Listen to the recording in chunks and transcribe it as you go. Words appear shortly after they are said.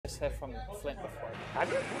set from Flint before. Have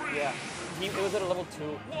you? Yeah, it was at a level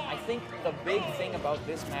 2. I think the big thing about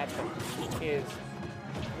this matchup is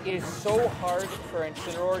it is so hard for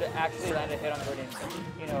Incineroar to actually land a hit on Greninja.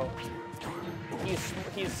 You know,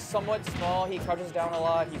 he's somewhat small, he crouches down a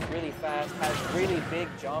lot, he's really fast, has really big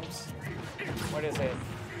jumps. What is it?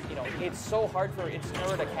 You know, it's so hard for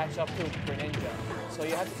Incineroar to catch up to Greninja. So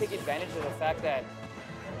you have to take advantage of the fact that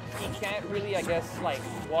he can't really, I guess, like,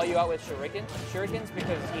 wall you out with shurikens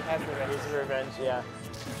because he has revenge. He's revenge, yeah.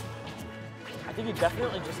 I think you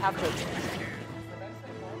definitely just have to...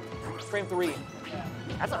 Frame 3.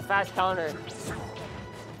 That's a fast counter.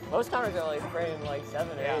 Most counters are like frame like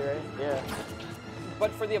 7 or 8, right? Yeah.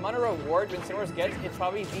 But for the amount of reward Incineroar gets, it's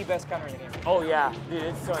probably the best counter in the game. Oh yeah, dude,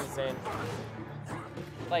 it's so insane.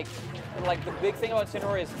 Like the big thing about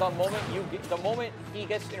Incineroar is the moment he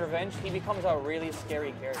gets in revenge, he becomes a really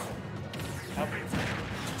scary character. Yep.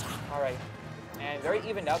 All right, and very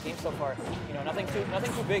evened out game so far. You know, nothing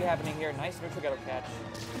too big happening here. Nice neutral ghetto catch.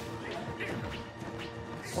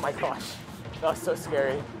 Oh my gosh, that was so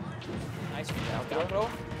scary. Nice down throw.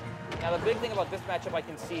 Now the big thing about this matchup I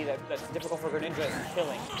can see that's difficult for Greninja is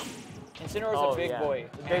killing. Incineroar is a big boy.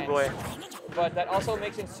 Big boy. But that also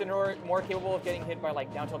makes Incineroar more capable of getting hit by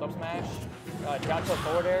like down tilt up smash, down tilt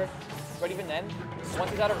forward air. But even then,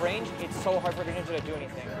 once he's out of range, it's so hard for Greninja to do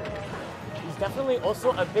anything. He's definitely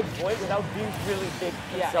also a big boy without being really big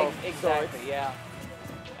himself. Yeah, exactly. So yeah.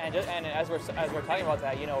 And as we're talking about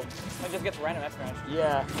that, you know, it just gets random S smash.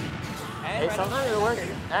 Yeah. And hey, sometimes it works.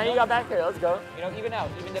 And you got back here. Let's go. You know, evened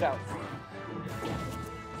it out.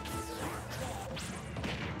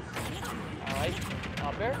 All right,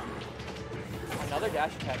 up there. Another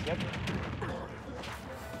dash attack. Yep.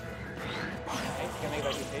 Nice. Gonna make it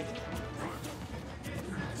back to stage.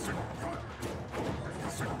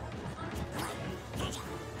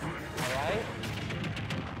 All right.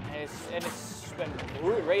 And it's been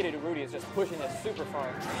rated. Rudy is just pushing this super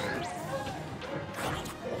far.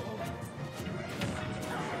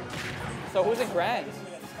 So who's in Grands?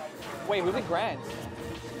 Wait, who's in Grands?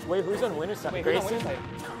 Wait, who's on winner side? Wait, Grayson? who's on winner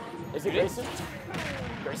side? Is it Grayson?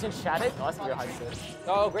 Grayson Shattuck? Oh, that's a real high set.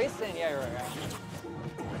 Oh, Grayson, yeah, right.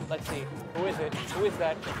 Let's see. Who is it? Who is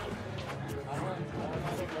that?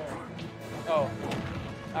 Oh.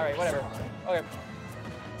 Alright, whatever. Okay.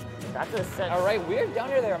 That's a set. Alright, weird down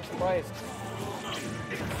there. I'm surprised.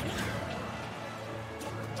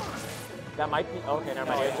 That might be. Okay, never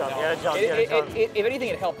mind. No, You gotta jump. no. You gotta jump. You gotta jump. If anything,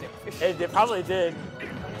 it helped him. It probably did.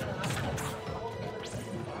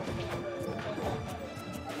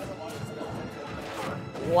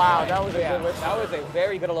 Wow, that was a good whip. That was a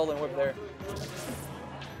very good Alolan whip there.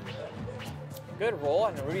 Good roll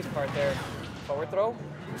on Rudy's part there. Forward throw.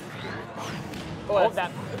 Oh,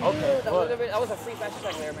 that. Okay. That was a free smash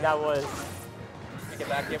attack there, man. That was. Make it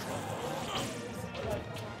back, yep.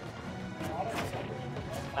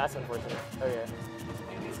 That's unfortunate. Oh yeah.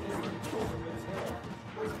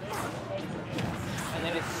 And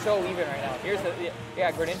then it's so even right now. Here's the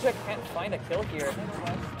Greninja can't find a kill here.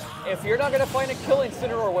 If you're not gonna find a kill,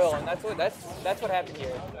 Incineroar will, and that's what happened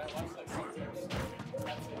here.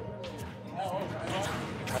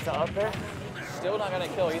 That's an up there. Still not gonna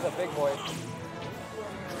kill. He's a big boy.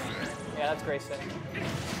 Yeah, that's Grayson.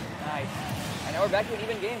 Nice. And now we're back to an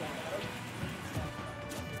even game.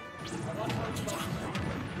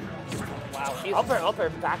 Wow, he's upper,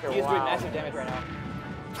 backer. He's doing wow. massive damage right now.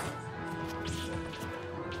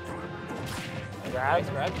 Grab. Nice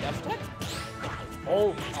grab. Dash attack.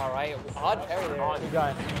 Oh, all right. Odd parry there. Oh, you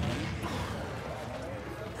got.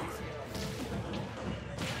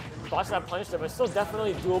 Botched that punish there, but still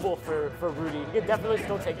definitely doable for Rudy. He could definitely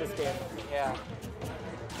still take this game. Yeah.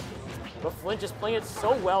 But Flint just playing it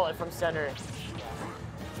so well from center.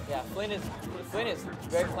 Yeah, Flint is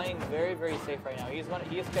playing very, very safe right now. He's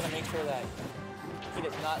gonna make sure that he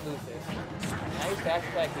does not lose this. Nice dash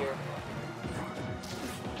attack here.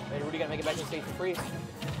 Wait, Rudy gonna make it back to stage for free.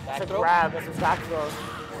 Back That's a throw. grab. That's a back throw.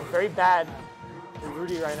 Very bad for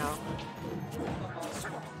Rudy right now.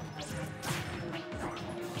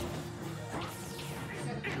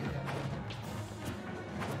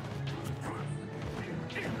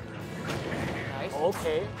 Nice.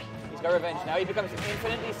 Okay. He's got revenge. Now he becomes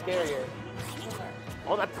infinitely scarier.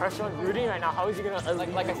 All that pressure on Rudy right now. How is he gonna?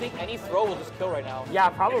 Like I think any throw will just kill right now. Yeah,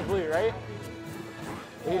 probably right.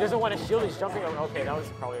 He doesn't want to shield. He's jumping over. Okay, that was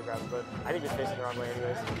probably a grab, but I think he's facing the wrong way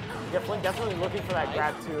anyways. Yeah, Flint definitely looking for that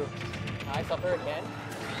grab too. Nice up there again.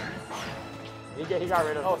 He got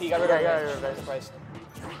rid of. Oh, he got rid of revenge. Surprised.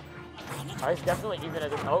 He's definitely even at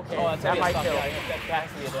this. Okay, Oh, that's that might kill. Yeah, that has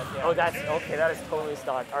to be a death. Yeah. Oh, that's okay. That is totally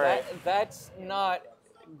stock. All right. That's not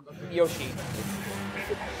Yoshi.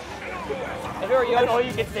 If it were That's all Yoshi,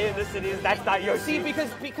 you can say in this city is that's not Yoshi. see,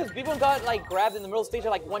 because people got like grabbed in the middle of the stage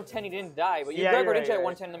at like 110, he didn't die. But you Yeah, grab you're Greninja right, you're at right.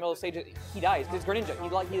 110 in the middle of the stage, he dies. This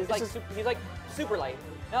Greninja, he's like super light.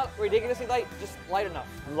 Not ridiculously light, just light enough.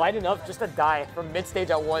 Light enough just to die from mid stage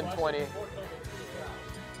at 120.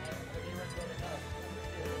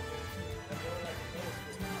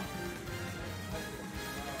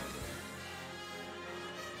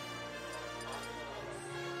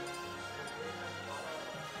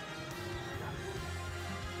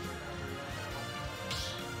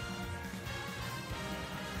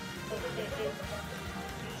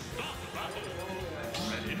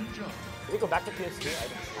 Did we go back to PS2?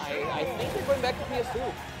 I think they're going back to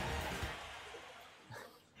PS2.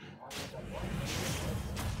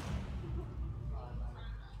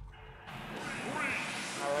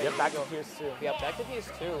 Alright, Yep, back to PS2. Yeah, back to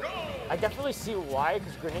PS2. I definitely see why,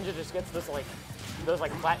 because Greninja just gets this like those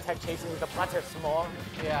like flat tech chases. The flats are small.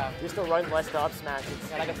 Yeah. You still run less to up smash.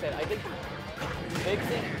 Yeah, like I said, I think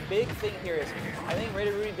big thing here is I think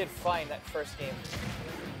Rudy did fine that first game.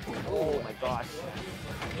 Oh my gosh.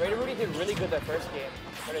 Rudy did really good that first game.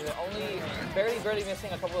 But is only barely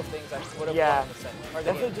missing a couple of things that would have Yeah. won the set. Or the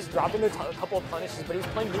Definitely game. just dropping a couple of punishes, but he's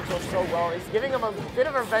playing neutral so well. He's giving him a bit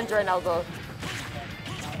of revenge right now, though.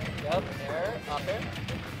 Yep, there, up there.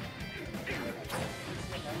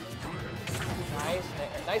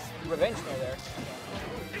 Nice revenge there.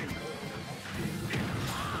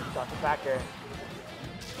 Got the back there.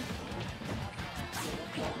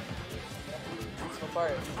 So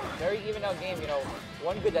far, very even out game. You know,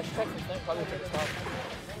 one good dash attack from Flint probably takes it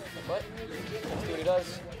off. But let's see what he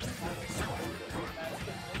does.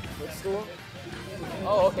 Good stool.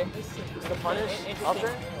 Oh, okay. The punish up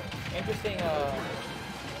there. Interesting.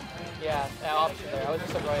 Yeah, option there. I was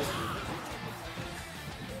just surprised.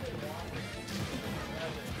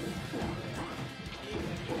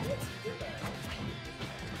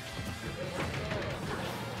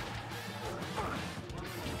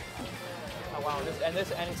 Oh wow,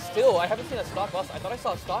 and still, I haven't seen a stock loss. I thought I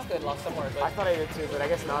saw a stock that lost somewhere, but I thought I did too, but I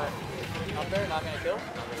guess not. up there, not gonna kill.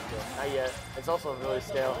 Not yet. It's also really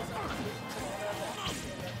stale.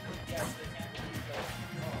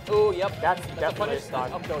 Oh, yep. That's a definitely punish.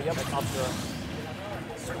 stock. Up throw, yep. That's up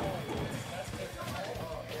throw.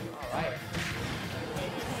 Alright.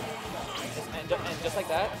 And just like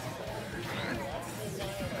that.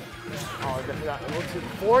 Oh, definitely got able to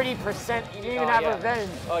 40%. You didn't even have yeah. revenge.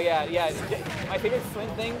 Oh yeah. My favorite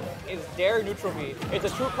Flint thing is Dare Neutral B. It's a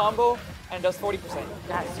true combo and does 40%.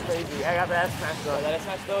 That's crazy. I got that smash So though. let us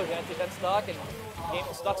smash those, gonna take that stock and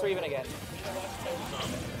stocks are even again.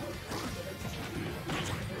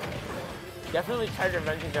 Definitely tried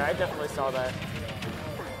revenging there. I definitely saw that.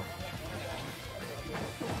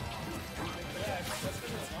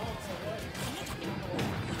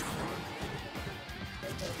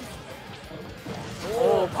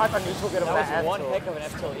 Oh, Python neutral get him That that was one F-tilt. heck of an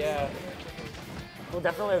F tilt, yeah. Well,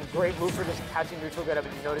 definitely a great move for just catching neutral get up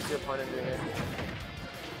and you notice your opponent doing it.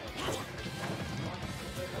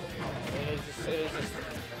 It is just.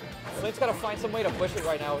 Flint's gotta find some way to push it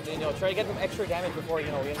right now. You know, try to get some extra damage before he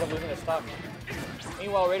ends up losing his stock.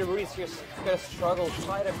 Meanwhile, Rudy's just gonna struggle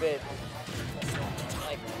quite a bit.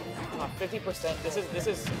 Like 50%. This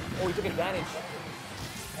is. Oh, he took advantage.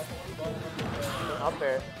 Up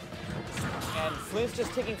there. And Flint's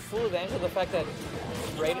just taking full advantage of the fact that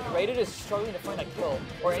Rated is struggling to find a kill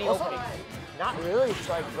or any Also, opening. not really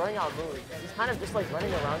like throwing out moves. He's kind of just like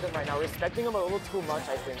running around him right now, respecting him a little too much,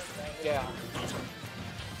 I think. Yeah.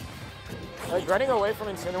 Like running away from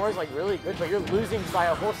Incineroar is like really good, but you're losing by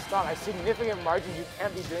a whole stock, a significant margin. You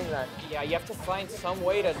can't be doing that. Yeah, you have to find some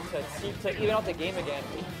way to even out the game again.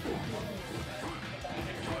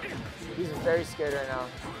 He's very scared right now.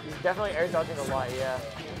 He's definitely air dodging a lot, yeah.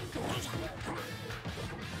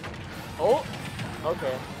 Oh,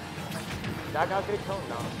 okay. That got gonna kill him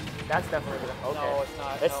now. That's definitely gonna, okay. No, it's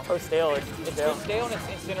not. It's no. so stale, it's It's stale. too stale and it's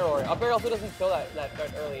Incineroar. Up air also doesn't kill that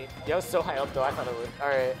early. Yeah, it was so high up though, I thought it would.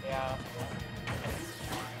 Alright. Yeah.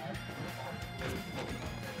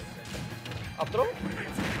 Up throw?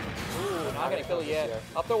 Ooh, not gonna kill yet.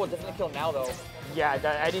 Up throw will definitely kill now though. Yeah,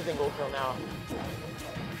 that, anything will kill now.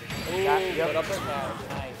 Ooh, Yep. good up throw catch.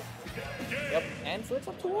 Nice. Yep, and Flint's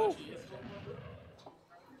up 2-0.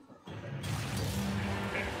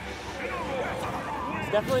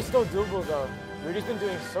 It's definitely still doable though. Rudy's been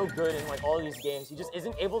doing so good in like all these games. He just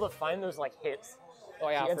isn't able to find those like hits. Oh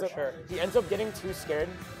yeah, He ends for up, sure. He ends up getting too scared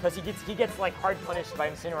because he gets like hard punished by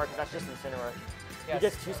Incineroar because that's just Incineroar. He Yes.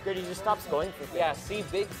 gets too scared. He just stops going for things. Yeah, see,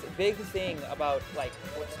 big thing about like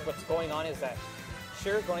what's going on is that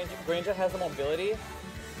sure Greninja has the mobility,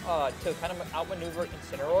 to kind of outmaneuver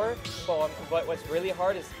Incineroar, but what's really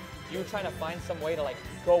hard is you trying to find some way to like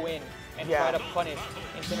go in and try to punish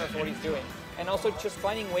Incineroar for what he's doing. And also just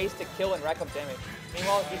finding ways to kill and rack up damage.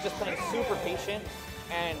 Meanwhile, he's just playing super patient,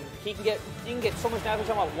 and he can get so much damage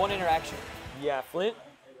on one interaction. Yeah, Flint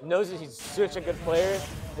knows that he's such a good player.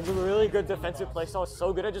 He's a really good defensive playstyle,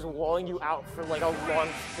 so good at just walling you out for like a long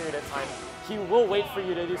period of time. He will wait for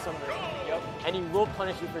you to do something. Yep. And he will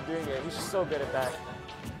punish you for doing it. He's just so good at that.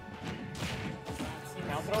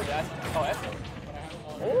 Down throw, dash. Oh, F.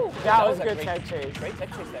 Oh, that was a good tech chase. Great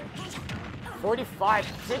tech chase there. 45,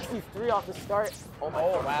 63 off the start. Oh my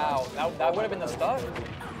God. Wow, that would have been the start.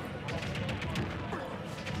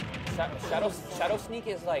 Shadow Sneak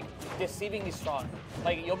is like deceivingly strong.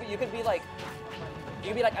 Like you could be like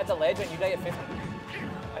at the ledge and you die at 50.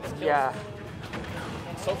 I just killed him.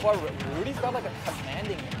 And so far, Rudy's got like a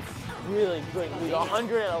commanding. Really good.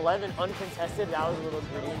 111 uncontested. That was a little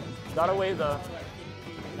greedy. Got away though.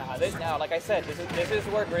 Now, like I said, this is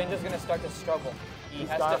where Greninja's gonna start to struggle. He's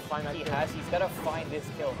got to find this kill. He's got to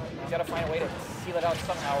find a way to seal it out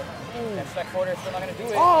somehow. That Spec Quarter is still not gonna do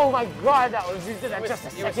it. Oh my God, he did that just a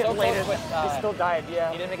second later. He still died. Yeah.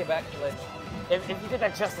 He didn't make it back to the ledge. If he did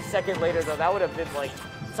that just a second later, though, that would have been like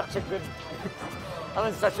such a good. That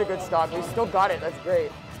was such a good stock. He still got it. That's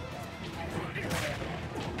great.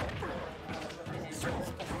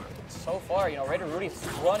 So far, you know, Rudy's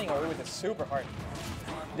running away with it super hard.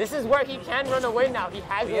 This is where he can run away now. He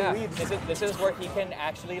has a lead. This is where he can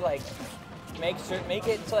actually like make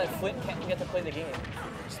it so that Flint can't get to play the game.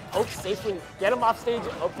 Just poke safely, get him off stage.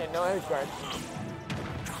 Okay, no edge guard.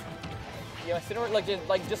 Yeah,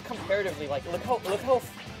 Incineroar, just comparatively, like look at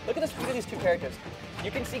the speed of these two characters. You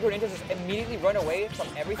can see Greninja just immediately run away from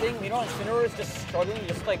everything. Meanwhile, Incineroar is just struggling,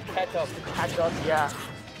 just like catch up. Yeah.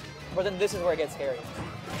 But then this is where it gets scary.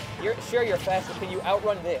 You're fast, but can you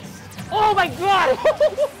outrun this? Oh my God!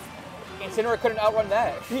 Incineroar couldn't outrun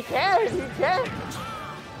that. He can.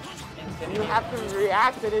 You have to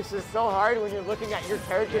react, and it's just so hard when you're looking at your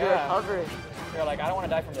character to recover. You're like, I don't want to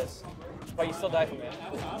die from this. But you still die from it.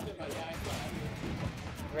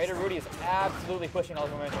 Rudy is absolutely pushing all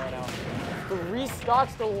his momentum right now. 3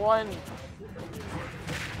 stocks to 1.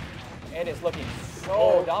 It is looking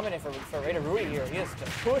so dominant for Rudy here. He is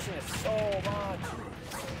just pushing it so much.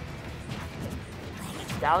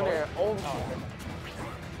 Down there.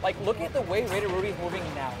 Like, look at the way Rudy's moving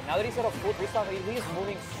now. Now that he's got a full 3-stock, he is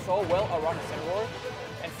moving so well around Incineroar,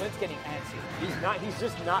 and Flint's getting antsy. He's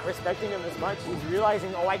just not respecting him as much. He's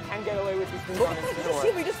realizing, I can get away with these things on Incineroar. Did you see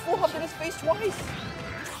him? He just full hopped in his face twice.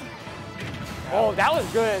 Oh, that was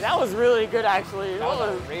good. That was really good, actually. That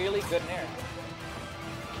was a really good nair.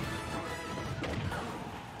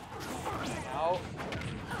 Now.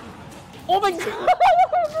 Oh my God!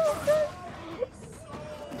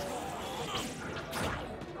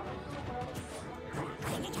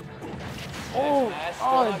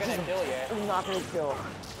 Not gonna kill yet. He's not gonna kill.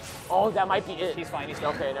 Oh, that might be it. He's fine.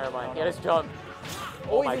 Okay, never mind. Get his jump.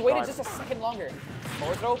 Oh, if he waited just a second longer.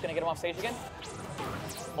 Forward throw, gonna get him off stage again.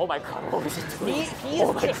 Oh my God, what is he doing? He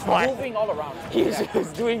is just moving all around. He's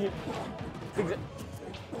just doing it.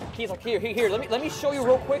 He's like, here, let me show you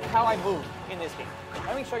real quick how I move in this game.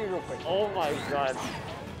 Let me show you real quick. Oh my God.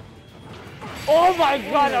 Oh my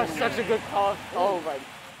God, that was such a good call. Oh my.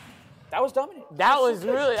 That was dominant. That was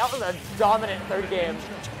a dominant third game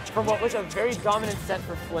from what was a very dominant set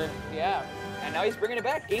for Flint. Yeah, and now he's bringing it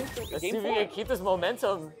back. Let's see if he can keep this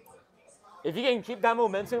momentum. If he can keep that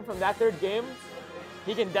momentum from that third game,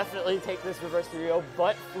 he can definitely take this reverse 3-0.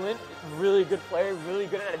 But Flint, really good player, really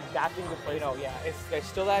good at adapting to play. No, yeah, there's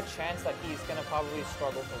still that chance that he's gonna probably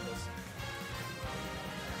struggle from this.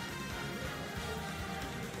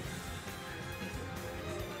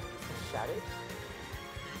 Shadow?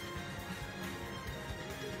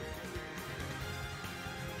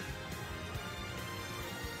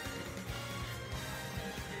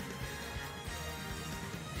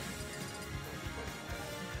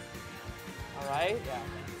 Right? Yeah.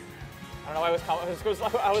 I don't know why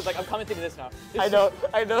I was like, I'm commenting to this now. I know.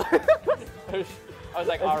 I was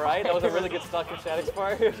like, all right, that was a really good stock in Shadow's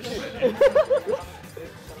part. It's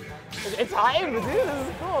hype, dude. This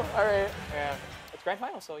is cool. All right. Yeah. It's grand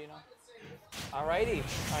final, so you know. Alrighty.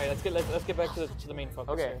 All right, let's get back to the main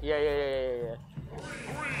focus. Okay. Here. Yeah.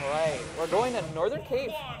 All right, we're going to Northern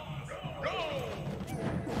Cave.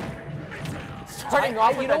 Starting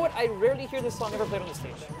off with you know what? I rarely hear this song ever played on the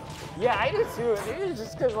stage. Yeah, I do too. Maybe it's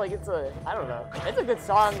just because like I don't know. It's a good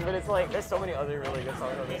song, but it's like there's so many other really good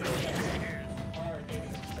songs on this stage.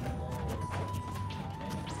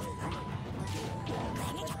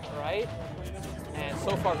 All right. And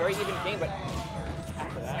so far, very even game, but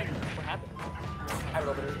after that. had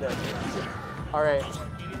it open, it was good. All right.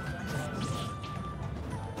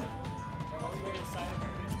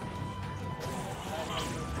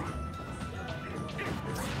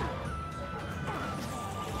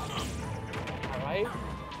 All right,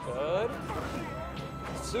 good.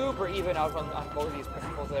 Super even out on both of these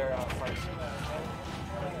both of their fights.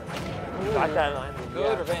 Got that line. Good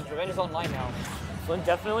Yeah. revenge. Revenge is online now. Flint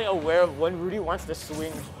definitely aware of when Rudy wants to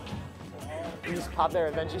swing. He just pop that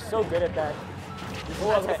revenge. He's so good at that. Oh,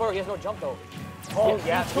 that's before he has no jump though. Oh, He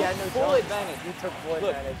yeah, took he had no full jump. advantage. He took full Look,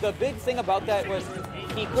 advantage. the big thing about that was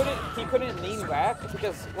he couldn't lean back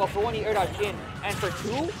because, well, for one, he air dodged in, and for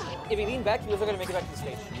two, if he leaned back, he wasn't going to make it back to the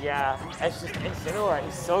stage. Yeah, it's just Incineroar.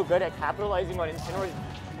 He's so good at capitalizing on Incineroar's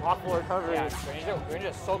awful recovery. Yeah, Greninja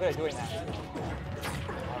is so good at doing that.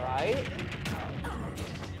 All right.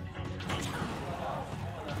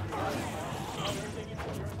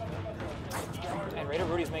 And Raider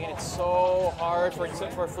Rudy's making it so hard for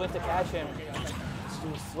Flint to catch him.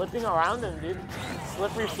 He's slipping around him, dude.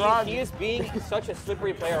 Slippery frog. He is being such a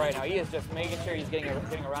slippery player right now. He is just making sure he's getting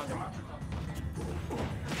around him.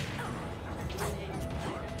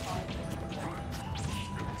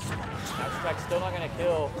 That's still not gonna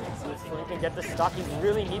kill. Flint can get the stock. He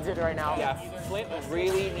really needs it right now. Yeah, Flint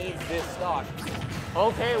really needs this stock.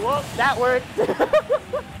 Okay, well, that worked.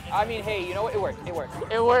 I mean, hey, you know what? It worked. It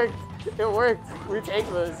worked. It worked. It worked. We take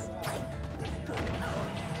this.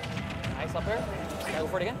 Nice up there. Can I go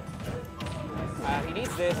for it again? He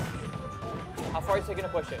needs this. How far is he gonna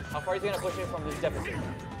push it? How far is he gonna push it from this deficit?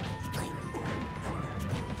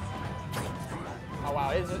 Oh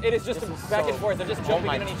wow, it is just back and forth. They're just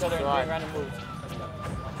jumping in on each other and doing random moves.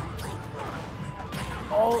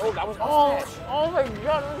 Oh, that was smash. Oh my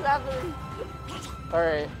god, what's happening? All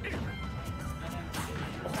right.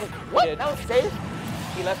 What? Did. That was safe?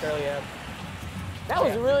 He left early, yeah. That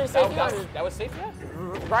was really safe. That was safe, yeah?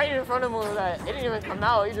 Right in front of him with that. It didn't even come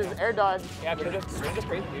out. He just air dodged. Yeah, Greninja's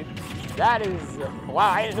crazy, dude. That is, wow,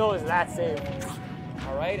 I didn't know it was that safe.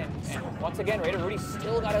 All right, and once again, Raider Rudy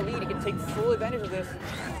still got a lead. He can take full advantage of this.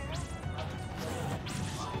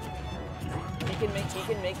 He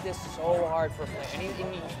can make this so hard for Flint,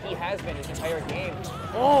 and he has been his entire game.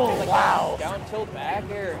 Oh, like wow. Down tilt back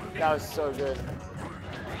air. That was so good.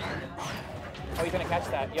 Oh, he's gonna catch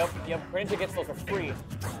that. Yep. Greninja gets those for free.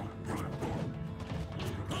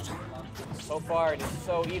 So far, it is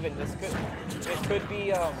so even. This could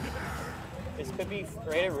be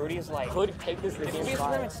Raider Rudy's like. Could take this to This game could be a 5.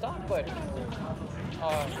 tournament stock, but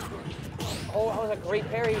oh, that was a great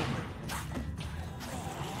parry.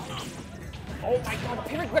 Oh my god, the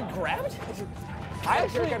pivot got grabbed? I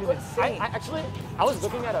was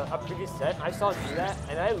looking at a previous set, and I saw him do that,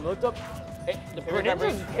 and I looked up. The pivot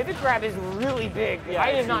Pivot grab is really big. Yeah,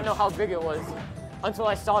 I did not know how big it was until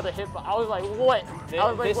I saw the hit. But I was like, what?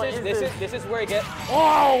 This is where it gets.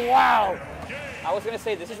 Oh wow! I was gonna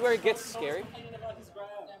say this is where it gets scary.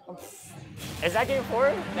 Is that game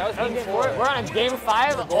 4? That was game 4. We're on game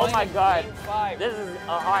 5. Oh my god! Game 5. This is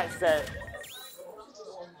a hot set.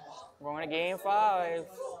 We're going to game 5.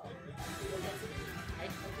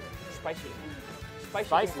 Spicy. Game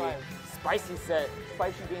 5. Spicy set.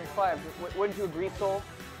 Spicy game 5. Wouldn't you agree, Soul?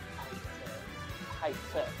 Hype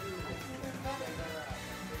set.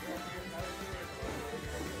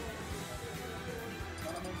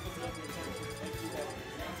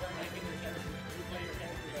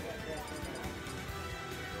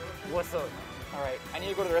 What's up? All right, I need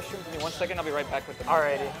to go to the restroom. Give me 1 second. I'll be right back with them.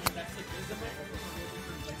 Alrighty.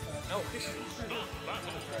 No.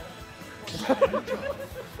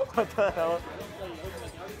 What the hell?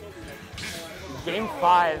 Game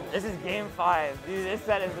 5. This is game 5. Dude, this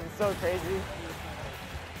set has been so crazy.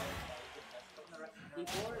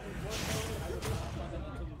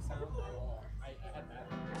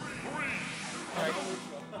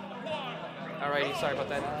 Alrighty, sorry about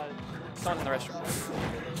that. Someone's in the restroom.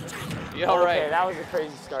 Yeah, Okay, alright. that was a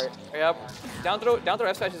crazy start. Yep. Down throw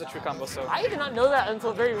F smash is a true combo, so. I did not know that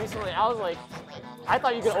until very recently. I was like, I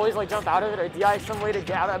thought you could always like jump out of it or DI some way to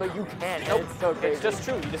get out of it, but you can't. Nope. It's so crazy. It's just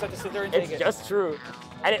true. You just have to sit there and take it. It's just true.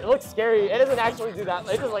 And it looks scary. It doesn't actually do that.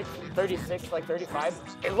 It does like 36, like 35.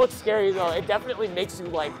 It looks scary though. It definitely makes you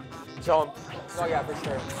like jump. Oh yeah, for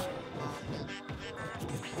sure.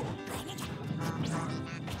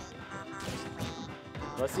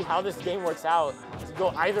 Let's see how this game works out. It could go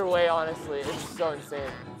either way, honestly. It's so insane.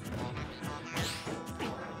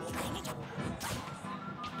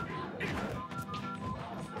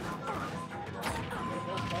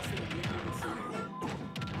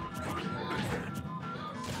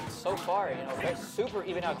 So far, you know, they're super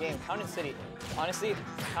even out game. Town and City, honestly,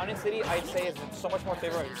 Town and City, I'd say, is so much more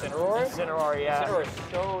favorable of Incineroar. Incineroar, yeah. Incineroar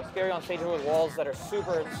is so scary on stage with walls that are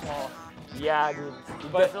super small. Yeah, dude.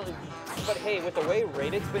 But hey, with the way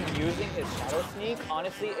Radit's been using his Shadow Sneak,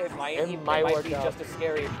 honestly, it might work be out. just as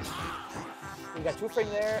scary. We got 2 frame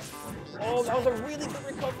there. Oh, that was a really good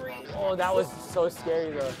recovery. Oh, that was so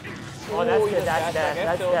scary though. Oh, that's good. That's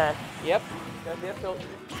that. Yep. That's the F tilt.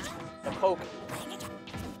 The poke.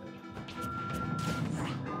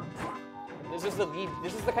 This is the lead.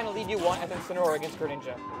 This is the kind of lead you want as Incineroar against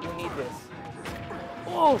Greninja. You need this.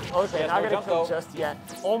 Oh, okay. Yeah, Not no gonna kill just yet.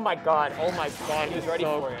 Oh my god. Oh my god. He was ready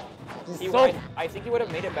for it. I think he would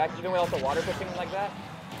have made it back even without the water pushing him like that.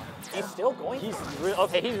 He's still going. He's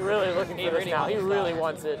really looking for this now. He really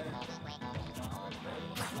wants it.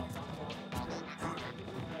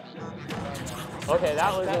 Okay,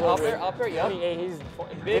 that was a little bit. Up there, yep. 28, he's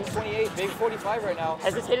big 28, big 45 right now.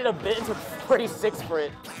 Hesitated a bit into 46 for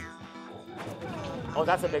it. Oh,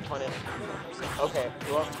 that's a big punish. Okay.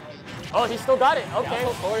 Well, oh, he still got it. Okay.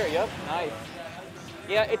 Yep, nice.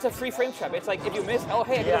 Yeah, it's a free frame trap. It's like if you miss, oh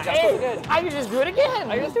hey, I can do it again. I can just do it again.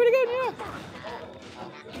 I can just do it again, yeah.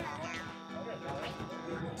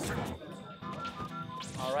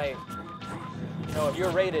 All right. You know, if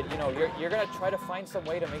you're rated, you know, you're gonna try to find some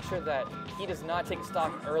way to make sure that he does not take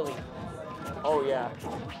stock early. Oh yeah.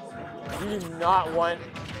 You do not want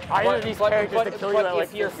either of these characters to kill you at like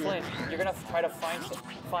 50. If you're Flint, you're gonna try to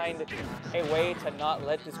find a way to not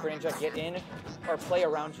let this Greninja get in or play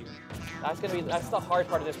around you. That's the hard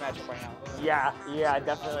part of this matchup right now. Yeah,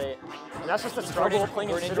 definitely. And that's just the struggle of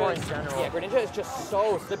playing Incineroar in general. Yeah, Greninja is just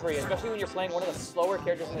so slippery, especially when you're playing one of the slower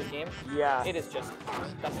characters in this game. Yeah. It is just,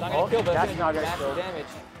 that's not gonna kill, but that's it's not gonna do gonna massive damage.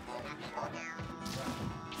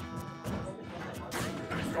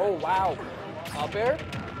 Oh wow. Up air?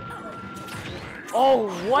 Oh,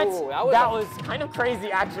 what? Ooh, that was kind of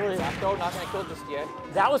crazy, actually. Zapdo not gonna kill just yet.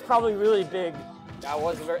 That was probably really big. That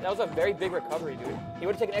was a very big recovery, dude. He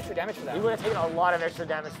would have taken extra damage for that. He would have taken a lot of extra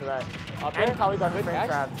damage for that. Up and there? probably got the frame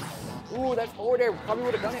trap. Ooh, that's forward there. Probably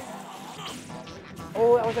would have done it.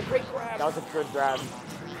 Oh, that was a great grab. That was a good grab.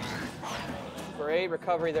 Great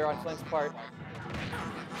recovery there on Flint's part.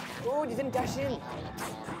 Oh, he didn't dash in.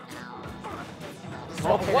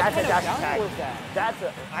 Okay, what that's kind a dash of attack. was that? That's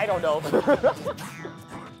a, I don't know.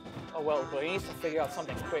 Oh well, but he needs to figure out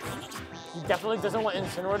something quick. He definitely doesn't want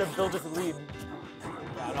Incineroar to build his lead.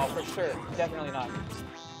 Yeah, no, for sure. Definitely not.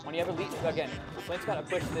 When you have a lead, again, Flint's got to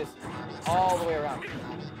push this all the way around.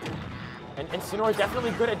 And Incineroar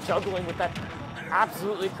definitely good at juggling with that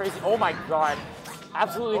absolutely crazy, oh my god.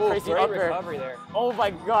 Absolutely crazy great up air. recovery there. Oh my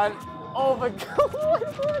god. Oh my god.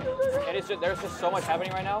 There's just so much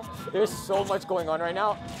happening right now. There's so much going on right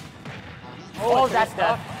now. Oh, that's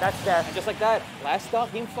death. That's death. And just like that, last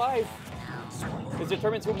stop, game 5. This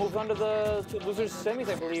determines who moves on to the losers semis,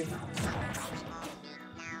 I believe.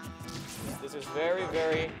 This is very,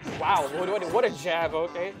 very, wow, what a jab,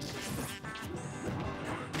 okay.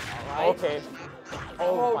 All right. Okay.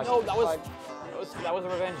 Oh no, that was a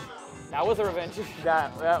revenge. That was a revenge.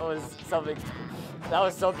 That was something. That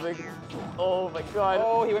was something. Oh my god.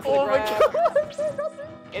 Oh, he went for the grab. My god.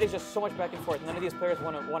 It is just so much back and forth. None of these players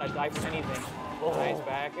want to die for anything. Oh, nice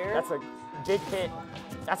back air. That's a big hit.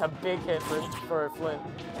 That's a big hit for Flint.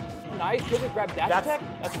 Nice pivot grab dash attack.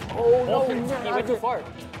 Oh no, he went too far.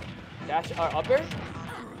 Dash up air.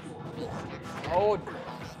 Oh,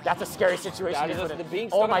 that's a scary situation. That is the being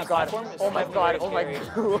oh stuck my on god. Platform is Oh my god. Oh my scary.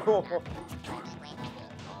 god.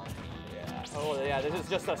 Oh yeah, this is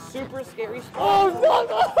just a super scary spot. Oh no!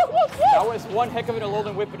 That was one heck of an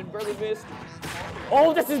Alolan whip, but it barely missed.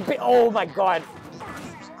 Oh, this is big. Oh my god.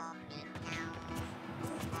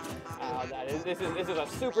 This is a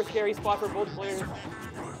super scary spot for both players.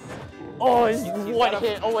 Oh, he's one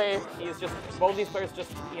hit away. He's just, both these players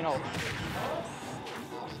just, you know.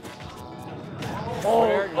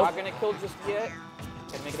 Oh, not gonna kill just yet.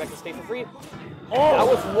 Can make it back to stage for free. Oh, that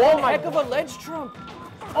was one heck of a ledge trump.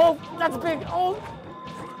 Oh, that's big. Oh.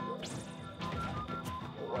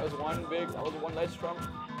 That was one ledge trump.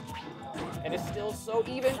 And it's still so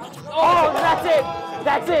even. Oh, that's it.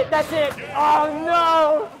 That's it. That's it. Oh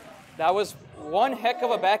no. That was one heck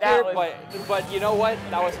of a back air, but you know what?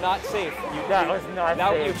 That was not safe. That was not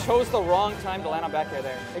safe. You chose the wrong time to land on back air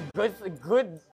there. Good